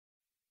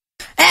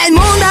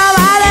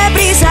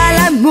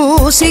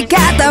música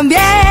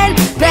también,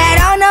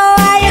 pero no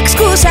hay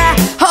excusa,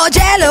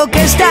 oye lo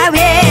que está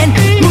bien.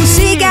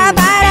 Música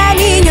para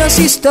niños,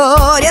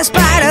 historias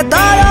para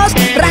todos.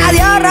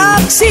 Radio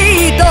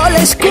Roxito, la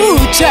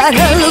escuchan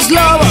los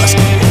lobos.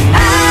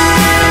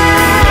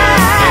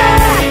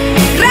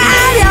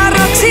 Radio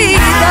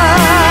Roxito,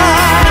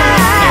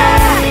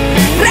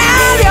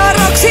 Radio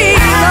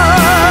Roxito,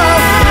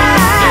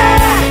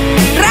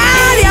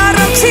 Radio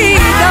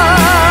Roxito,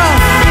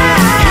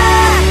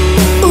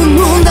 un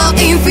mundo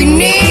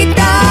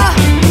infinito.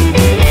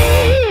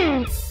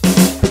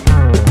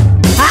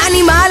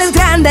 Animales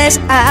grandes,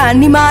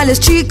 animales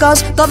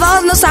chicos,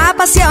 todos nos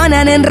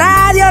apasionan en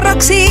Radio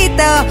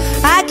Roxito.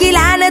 Aquí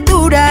la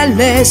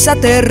naturaleza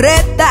te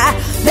reta,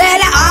 de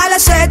la A a la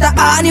Z,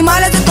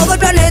 animales de todo el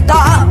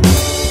planeta.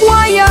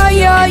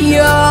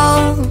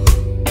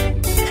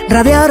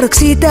 Radio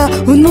Roxito,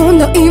 un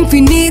mundo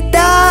infinito.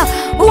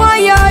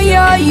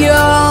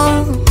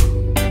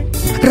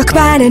 Rock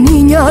para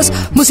niños,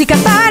 música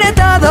para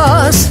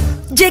todos.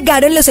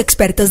 Llegaron los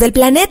expertos del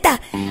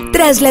planeta,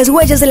 tras las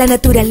huellas de la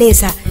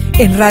naturaleza,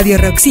 en Radio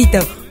Roxito,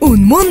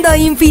 un mundo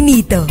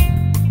infinito.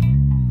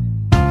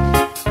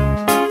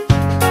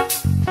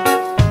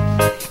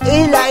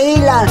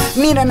 ¡Ela!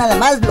 Mira nada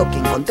más lo que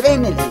encontré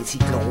en el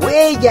enciclo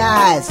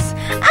Huellas.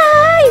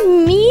 ¡Ay,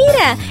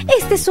 mira!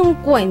 Este es un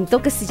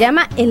cuento que se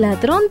llama El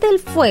Ladrón del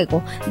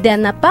Fuego,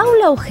 de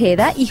Paula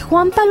Ojeda y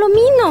Juan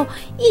Palomino.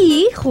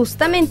 Y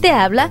justamente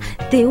habla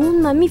de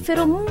un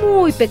mamífero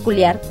muy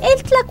peculiar,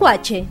 el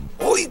tlacuache.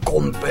 Uy,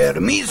 con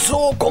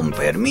permiso.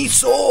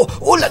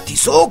 Hola,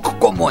 Tizoc,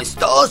 ¿cómo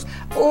estás?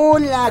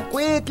 Hola,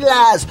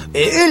 Cuetlas.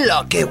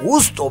 ¡Ela, qué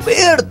gusto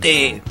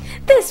verte!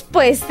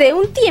 Después de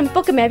un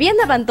tiempo que me habían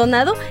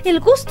abandonado, el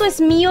gusto es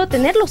mío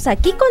tenerlos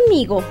aquí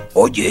conmigo.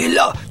 Oye,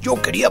 Ela,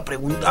 yo quería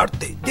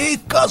preguntarte,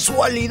 ¿de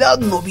casualidad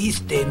no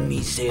viste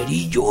mis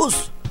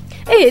cerillos?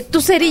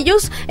 ¿Tus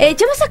cerillos?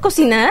 ¿Ya vas a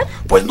cocinar?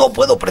 Pues no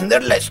puedo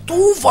prender la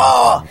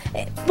estufa.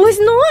 Pues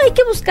no, hay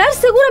que buscar,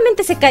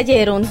 seguramente se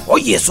cayeron.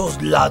 Oye,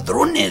 esos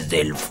ladrones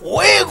del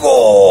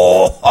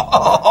fuego.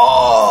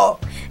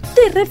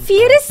 ¿Te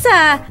refieres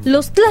a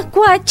los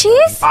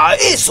tlacuaches? A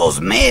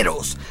esos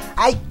meros.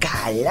 ¡Ay,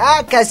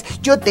 calacas!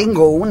 Yo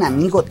tengo un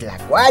amigo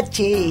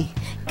tlacuache.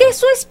 ¿Qué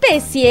su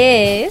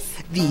especie es?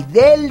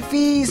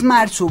 Didelphis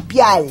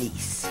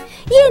marsupialis.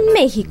 Y en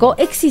México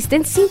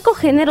existen 5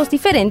 géneros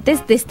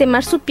diferentes de este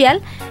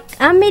marsupial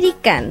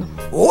americano.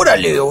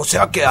 Órale, o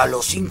sea que a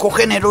los 5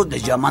 géneros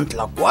les llaman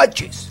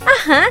tlacuaches.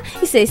 Ajá,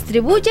 y se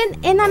distribuyen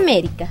en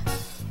América.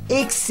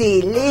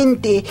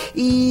 ¡Excelente!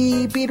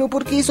 ¿Pero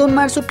por qué son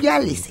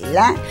marsupiales,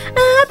 Ela?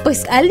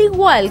 Pues al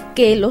igual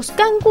que los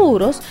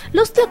canguros,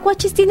 los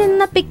tlacuaches tienen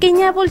una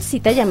pequeña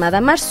bolsita llamada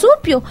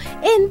marsupio,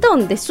 en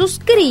donde sus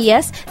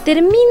crías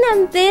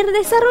terminan de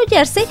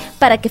desarrollarse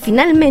para que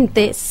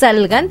finalmente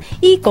salgan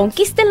y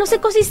conquisten los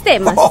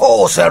ecosistemas.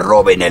 ¡Oh, se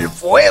roben el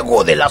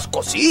fuego de las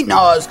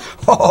cocinas!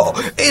 ¡Oh,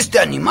 este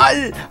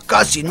animal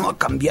casi no ha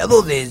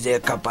cambiado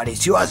desde que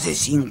apareció hace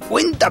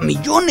 50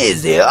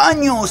 millones de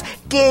años!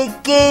 ¿Qué?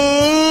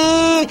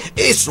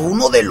 Es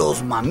uno de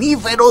los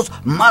mamíferos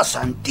más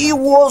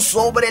antiguos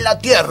sobre la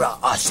Tierra,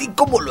 así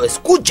como lo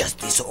escuchas,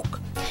 Tizoc.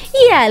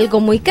 Y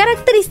algo muy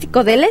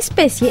característico de la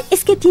especie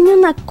es que tiene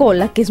una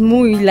cola que es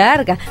muy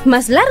larga,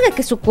 más larga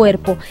que su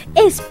cuerpo.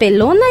 Es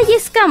pelona y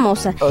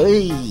escamosa.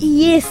 ¡Ay!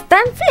 Y es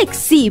tan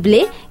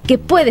flexible que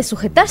puede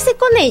sujetarse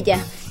con ella.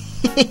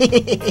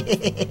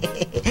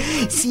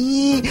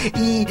 Sí,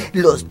 y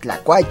los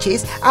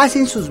tlacuaches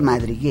hacen sus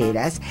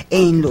madrigueras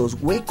en los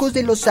huecos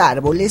de los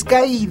árboles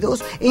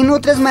caídos, en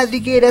otras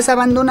madrigueras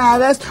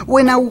abandonadas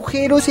o en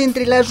agujeros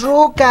entre las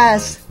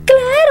rocas.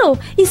 ¡Claro!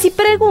 Y si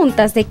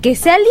preguntas de qué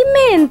se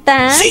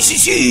alimentan...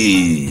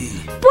 ¡Sí!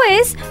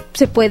 Pues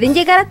se pueden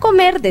llegar a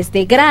comer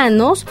desde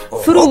granos,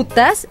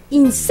 frutas,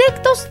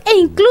 insectos e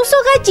incluso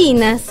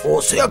gallinas.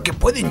 O sea que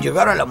pueden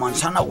llegar a la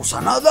manzana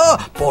gusanada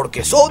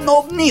porque son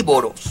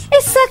omnívoros.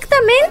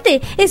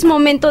 Exactamente. Es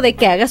momento de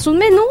que hagas un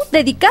menú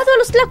dedicado a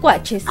los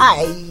tlacuaches.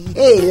 ¡Ay,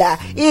 Ela!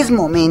 Es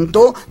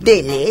momento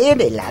de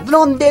leer El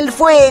Ladrón del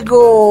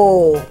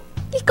Fuego.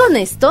 Y con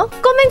esto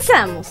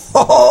comenzamos.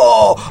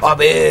 ¡Oh! A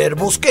ver,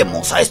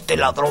 busquemos a este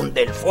ladrón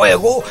del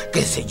fuego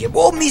que se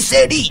llevó mis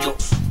cerillos.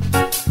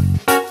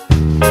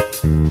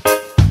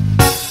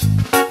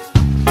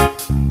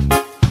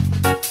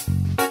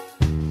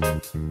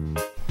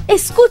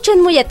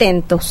 Escuchen muy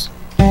atentos.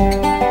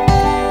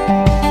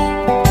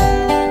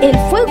 El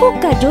fuego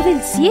cayó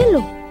del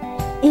cielo,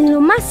 en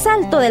lo más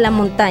alto de la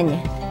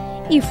montaña,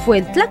 y fue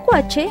el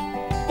tlacuache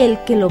el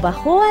que lo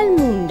bajó al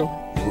mundo.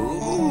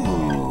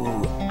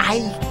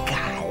 ¡Ay,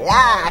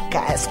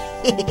 calacas!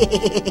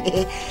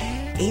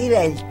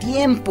 Era el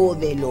tiempo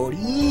del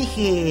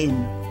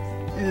origen.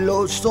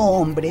 Los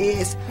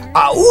hombres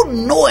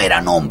aún no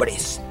eran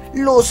hombres.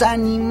 Los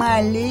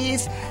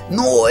animales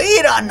no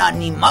eran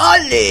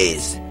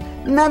animales.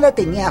 Nada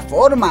tenía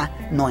forma,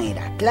 no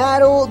era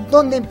claro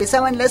dónde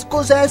empezaban las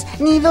cosas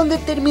ni dónde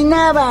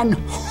terminaban.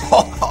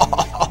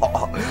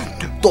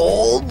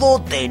 Todo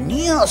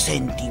tenía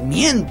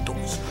sentimientos.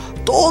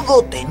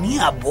 todo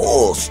tenía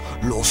voz: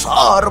 los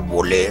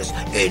árboles,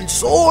 el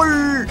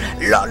sol,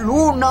 la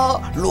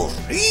luna, los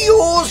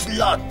ríos,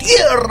 la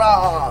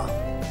tierra.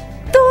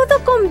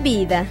 Todo con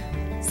vida,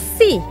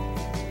 sí,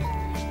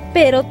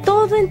 pero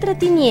todo entre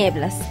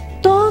tinieblas,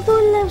 todo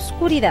en la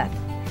oscuridad.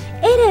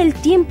 Era el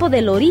tiempo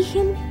del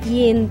origen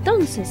y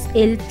entonces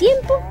el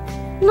tiempo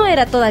no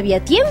era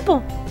todavía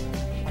tiempo.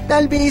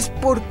 Tal vez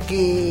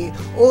porque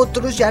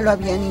otros ya lo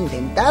habían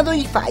intentado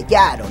y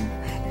fallaron.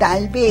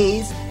 Tal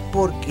vez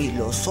porque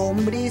los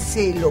hombres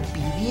se lo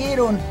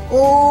pidieron.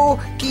 O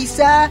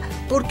quizá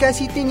porque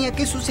así tenía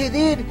que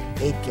suceder.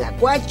 El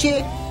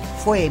Tlacuache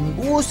fue en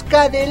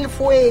busca del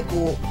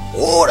fuego.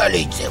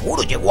 ¡Órale!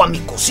 Seguro llegó a mi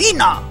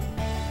cocina.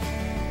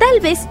 Tal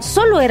vez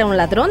solo era un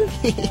ladrón.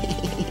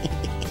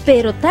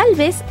 Pero tal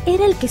vez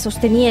era el que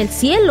sostenía el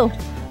cielo,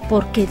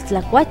 porque el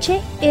Tlacuache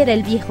era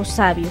el viejo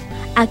sabio,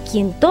 a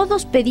quien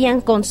todos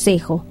pedían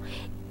consejo.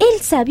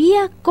 Él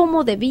sabía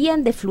cómo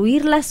debían de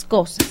fluir las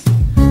cosas.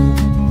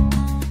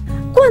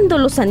 Cuando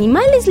los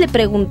animales le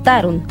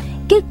preguntaron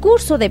qué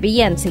curso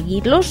debían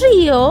seguir los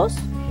ríos...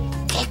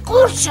 ¿Qué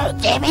curso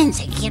deben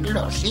seguir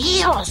los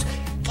ríos?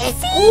 ¿Qué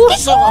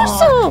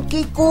curso?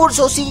 ¿Qué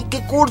curso? Sí,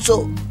 ¿qué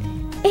curso?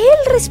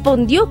 Él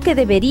respondió que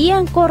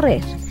deberían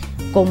correr,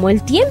 como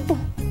el tiempo,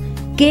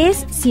 que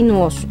es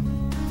sinuoso,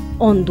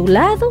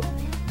 ondulado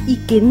y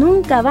que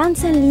nunca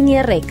avanza en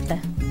línea recta.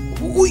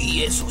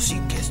 Uy, eso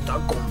sí que está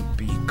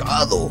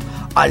complicado.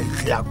 Al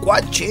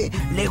Tlacuache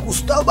le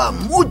gustaba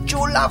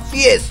mucho la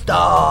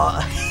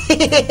fiesta.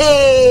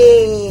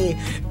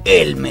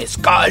 El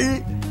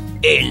mezcal,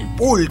 el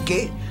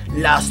pulque,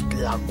 las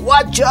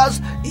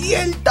tlacuachas y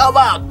el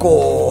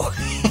tabaco.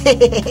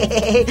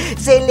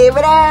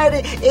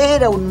 Celebrar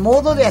era un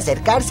modo de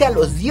acercarse a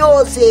los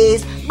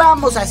dioses.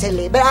 ¡Vamos a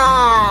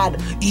celebrar!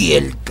 Y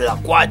el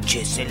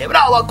Tlacuache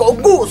celebraba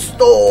con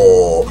gusto.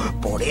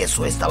 Por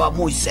eso estaba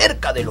muy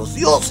cerca de los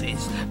dioses.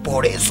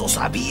 Por eso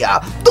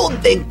sabía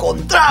dónde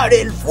encontrar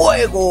el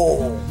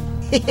fuego.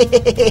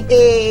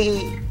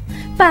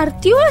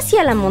 Partió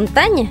hacia la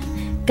montaña.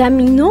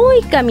 Caminó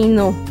y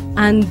caminó.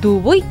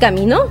 Anduvo y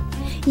caminó.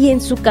 Y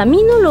en su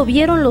camino lo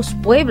vieron los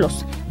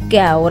pueblos,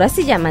 que ahora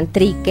se llaman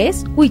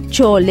triques,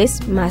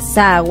 huicholes,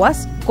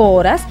 mazaguas,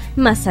 coras,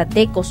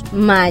 mazatecos,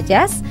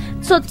 mayas,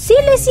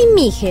 tzotziles y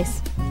mijes.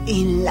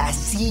 En la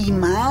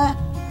cima,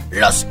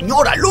 la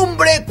señora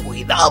Lumbre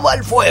cuidaba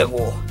el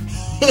fuego.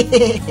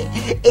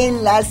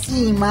 En la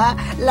cima,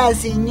 la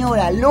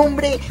señora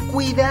Lumbre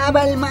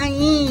cuidaba el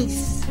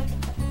maíz.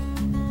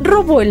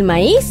 ¿Robó el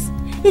maíz?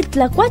 El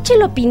Tlacuache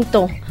lo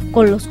pintó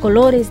con los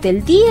colores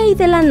del día y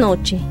de la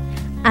noche.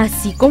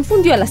 Así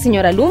confundió a la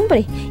señora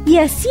Lumbre y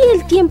así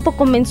el tiempo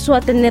comenzó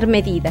a tener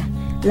medida.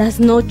 Las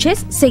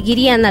noches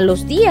seguirían a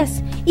los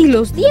días y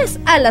los días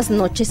a las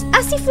noches.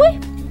 Así fue.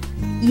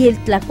 Y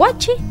el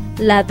Tlacuache,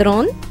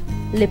 ladrón,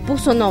 le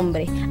puso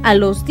nombre a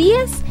los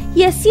días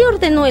y así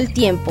ordenó el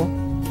tiempo.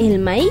 El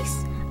maíz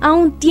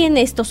aún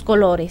tiene estos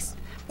colores.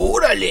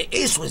 ¡Órale!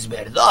 Eso es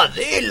verdad,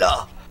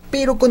 Ela.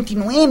 Pero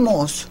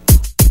continuemos.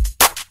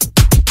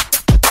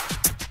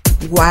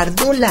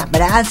 Guardo la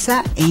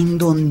brasa en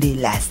donde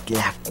las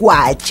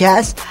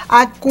tlacuachas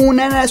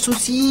acunan a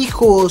sus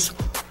hijos.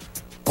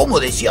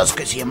 ¿Cómo decías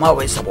que se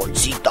llamaba esa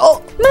bolsita?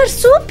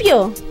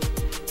 ¡Marsupio!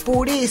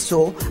 Por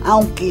eso,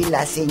 aunque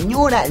la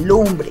señora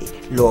Lumbre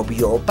lo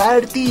vio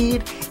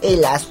partir,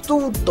 el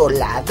astuto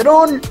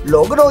ladrón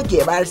logró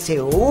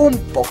llevarse un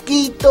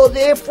poquito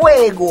de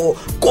fuego.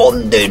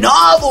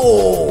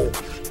 ¡Condenado!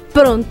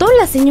 Pronto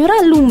la señora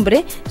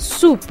Lumbre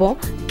supo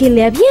que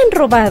le habían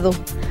robado.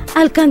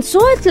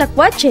 Alcanzó al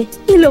Tlacuache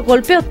y lo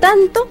golpeó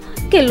tanto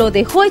que lo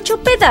dejó hecho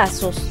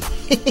pedazos.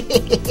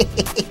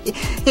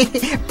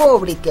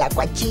 Pobre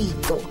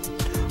Tlacuachito.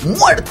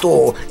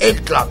 Muerto, el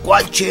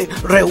Tlacuache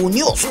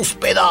reunió sus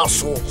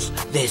pedazos.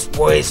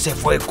 Después se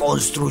fue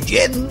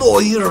construyendo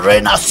y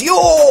renació,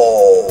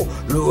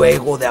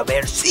 luego de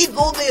haber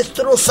sido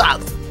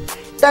destrozado.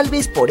 Tal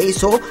vez por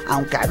eso,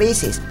 aunque a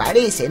veces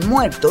parecen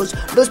muertos,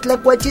 los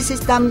tlacuaches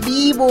están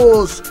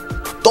vivos.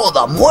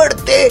 Toda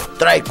muerte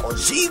trae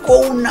consigo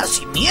un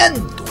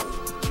nacimiento.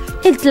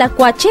 El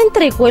Tlacuache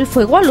entregó el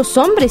fuego a los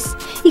hombres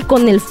y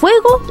con el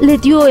fuego le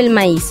dio el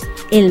maíz,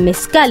 el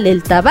mezcal,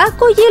 el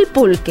tabaco y el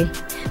pulque.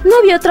 No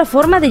había otra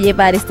forma de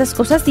llevar estas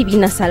cosas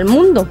divinas al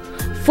mundo.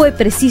 Fue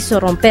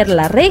preciso romper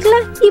la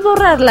regla y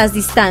borrar las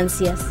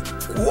distancias.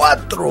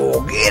 4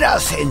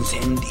 hogueras se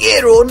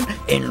encendieron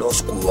en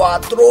los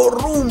 4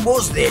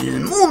 rumbos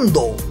del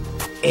mundo.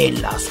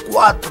 En las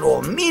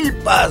 4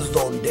 milpas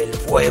donde el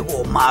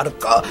fuego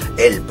marca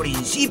el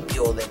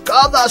principio de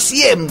cada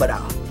siembra.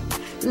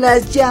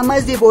 Las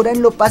llamas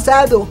devoran lo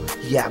pasado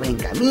y abren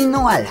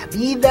camino a la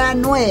vida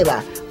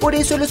nueva. Por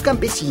eso los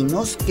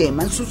campesinos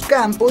queman sus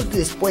campos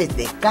después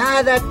de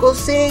cada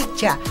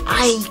cosecha.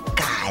 ¡Ay,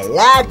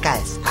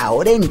 calacas!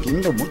 Ahora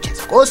entiendo muchas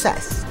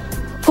cosas.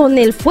 Con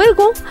el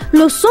fuego,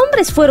 los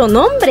hombres fueron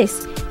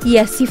hombres y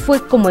así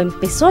fue como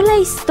empezó la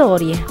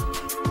historia.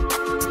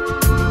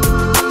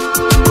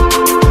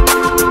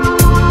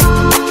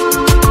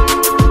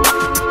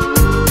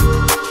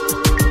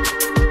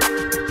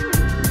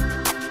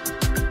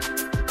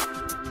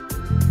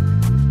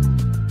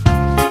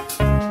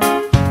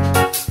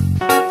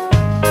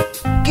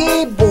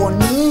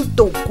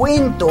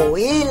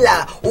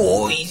 Ela.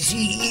 ¡Uy,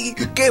 sí!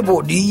 ¡Qué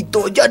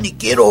bonito! Ya ni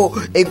quiero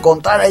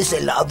encontrar a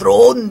ese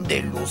ladrón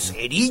de los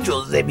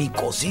cerillos de mi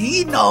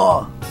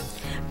cocina.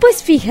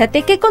 Pues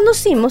fíjate que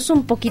conocimos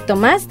un poquito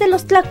más de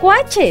los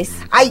tlacuaches.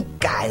 ¡Ay,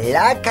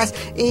 calacas!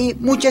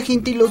 Mucha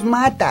gente los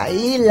mata,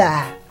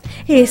 Ela.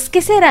 Es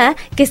que será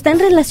que están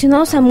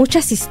relacionados a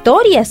muchas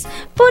historias.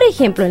 Por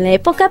ejemplo, en la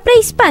época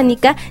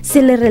prehispánica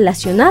se le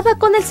relacionaba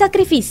con el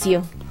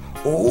sacrificio.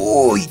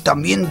 Uy,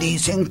 también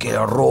dicen que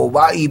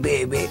roba y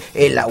bebe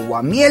el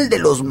aguamiel de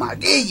los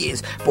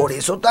magueyes. Por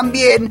eso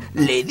también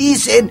le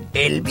dicen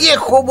el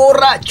viejo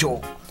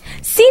borracho.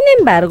 Sin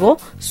embargo,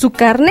 su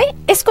carne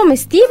es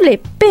comestible,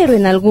 pero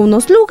en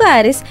algunos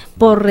lugares,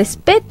 por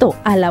respeto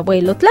al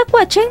abuelo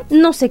tlacuache,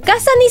 no se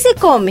caza ni se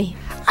come.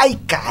 ¡Ay,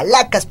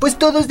 calacas! Pues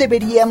todos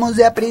deberíamos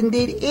de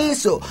aprender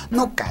eso,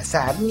 no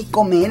cazar ni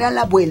comer al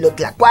abuelo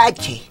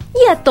tlacuache.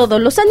 Y a todos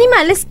los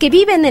animales que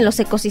viven en los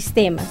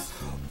ecosistemas.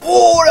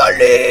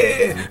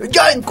 ¡Órale!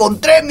 ¡Ya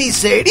encontré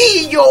mis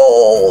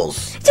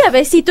cerillos! Ya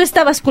ves si tú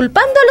estabas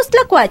culpando a los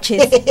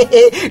tlacuaches.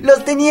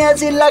 Los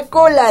tenías en la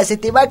cola, se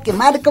te va a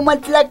quemar como al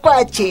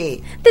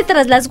tlacuache.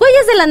 Detrás las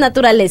huellas de la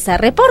naturaleza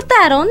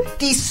reportaron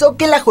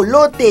Tizoque el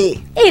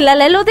ajolote. el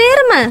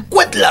alaloderma,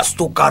 Cuetlas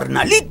tu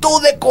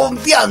carnalito de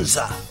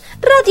confianza.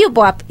 Radio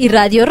Boap y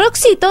Radio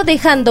Roxito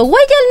dejando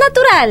huella al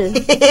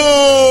natural.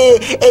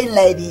 En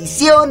la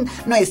edición,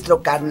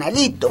 nuestro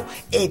carnalito,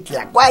 el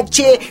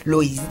tlacuache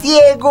Luis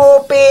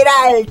Diego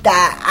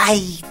Peralta.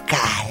 ¡Ay,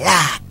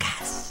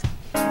 calacas!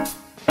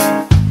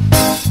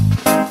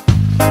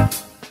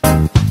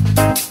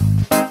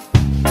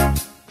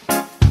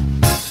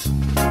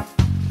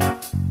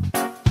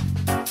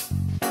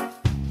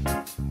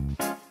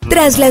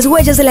 Tras las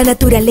huellas de la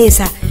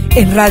naturaleza,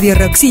 en Radio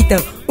Roxito,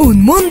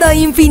 un mundo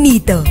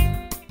infinito.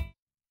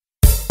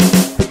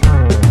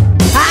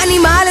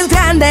 Animales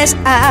grandes,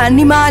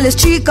 animales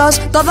chicos,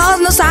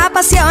 todos nos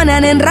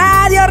apasionan en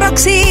Radio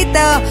Roxito.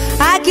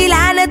 Aquí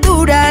la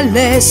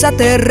naturaleza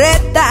te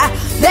reta,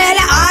 de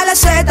la A a la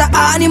Z,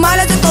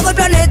 animales de todo el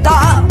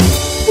planeta.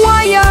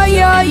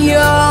 Guay-ay-ay-ay.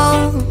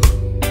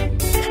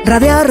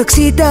 Radio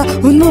Roxito,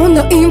 un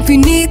mundo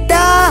infinito.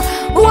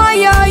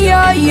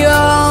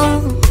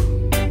 Guay-ay-ay-ay.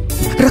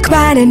 Rock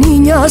para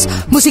niños,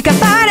 música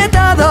para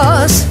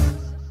todos.